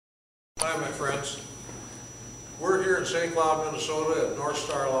Hi, my friends. We're here in St. Cloud, Minnesota at North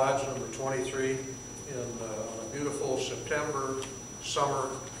Star Lodge number 23 on a beautiful September summer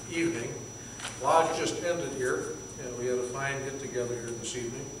evening. Lodge just ended here and we had a fine get-together here this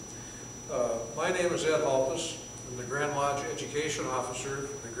evening. My name is Ed Halpus. I'm the Grand Lodge Education Officer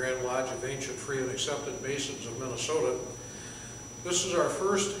for the Grand Lodge of Ancient, Free, and Accepted Masons of Minnesota. This is our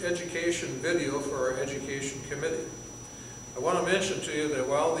first education video for our Education Committee. I want to mention to you that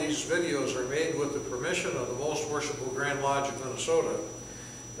while these videos are made with the permission of the Most Worshipful Grand Lodge of Minnesota,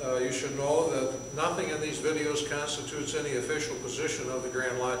 you should know that nothing in these videos constitutes any official position of the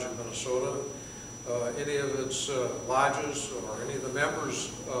Grand Lodge of Minnesota, any of its lodges, or any of the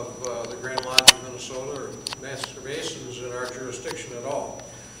members of the Grand Lodge of Minnesota, or Master Masons in our jurisdiction at all.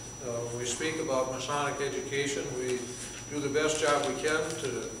 When we speak about Masonic education, we do the best job we can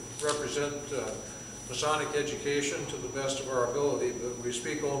to represent Masonic education to the best of our ability, but we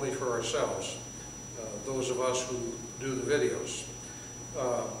speak only for ourselves, those of us who do the videos.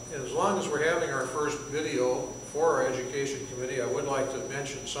 And as long as we're having our first video for our Education Committee, I would like to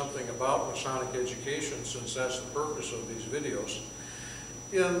mention something about Masonic education, since that's the purpose of these videos.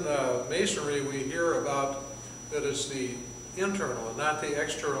 In Masonry, we hear about that it's the internal and not the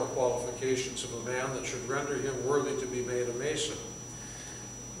external qualifications of a man that should render him worthy to be made a Mason.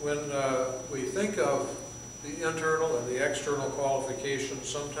 When we think of the internal and the external qualifications,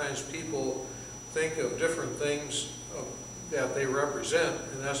 sometimes people think of different things that they represent,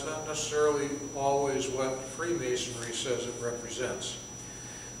 and that's not necessarily always what Freemasonry says it represents.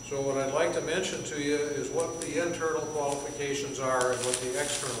 So what I'd like to mention to you is what the internal qualifications are and what the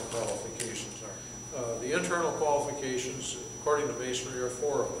external qualifications are. The internal qualifications, according to Masonry, are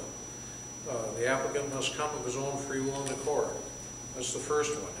 4 of them. The applicant must come of his own free will and accord. That's the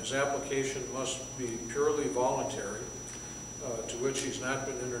first one. His application must be purely voluntary, to which he's not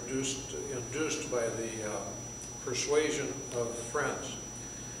been induced by the persuasion of friends.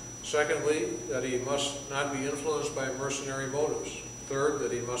 Secondly, that he must not be influenced by mercenary motives. Third,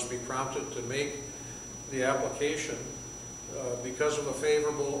 that he must be prompted to make the application because of a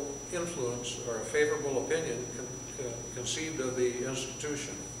favorable influence or a favorable opinion conceived of the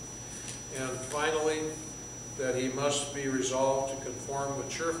institution. And finally, that he must be resolved to conform with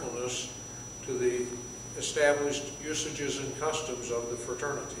cheerfulness to the established usages and customs of the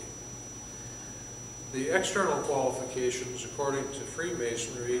fraternity. The external qualifications, according to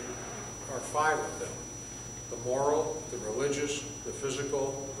Freemasonry, are 5 of them: the moral, the religious, the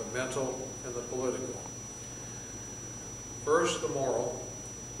physical, the mental, and the political. First, the moral,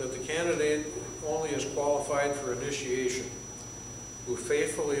 that the candidate only is qualified for initiation who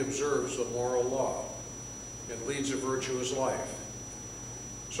faithfully observes the moral law and leads a virtuous life,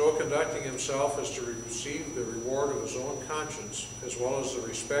 so conducting himself as to receive the reward of his own conscience, as well as the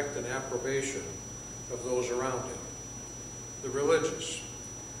respect and approbation of those around him. The religious.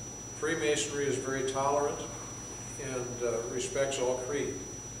 Freemasonry is very tolerant and respects all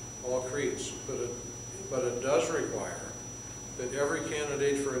creeds, but it does require that every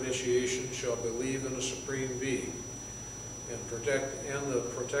candidate for initiation shall believe in a supreme being and the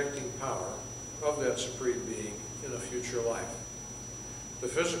protecting power of that supreme being in a future life. The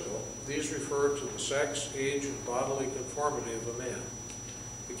physical, these refer to the sex, age, and bodily conformity of a man.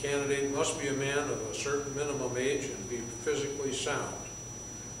 The candidate must be a man of a certain minimum age and be physically sound.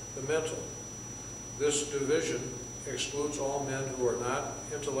 The mental, this division excludes all men who are not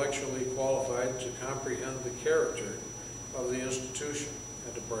intellectually qualified to comprehend the character of the institution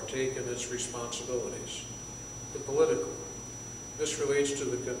and to partake in its responsibilities. The political, this relates to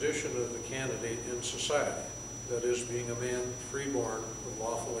the condition of the candidate in society, that is, being a man freeborn of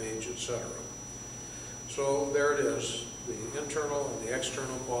lawful age, etc. So there it is, the internal and the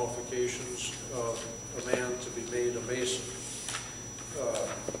external qualifications of a man to be made a Mason.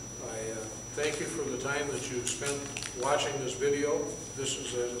 I thank you for the time that you've spent watching this video. This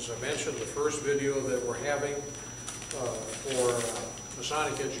is, as I mentioned, the first video that we're having for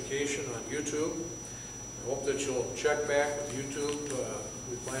Masonic education on YouTube. I hope that you'll check back with YouTube.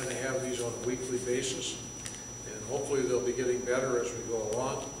 We plan to have these on a weekly basis, and hopefully they'll be getting better as we go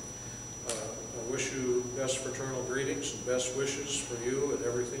along. I wish you best fraternal greetings and best wishes for you and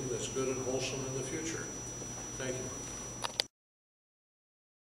everything that's good and wholesome in the future. Thank you.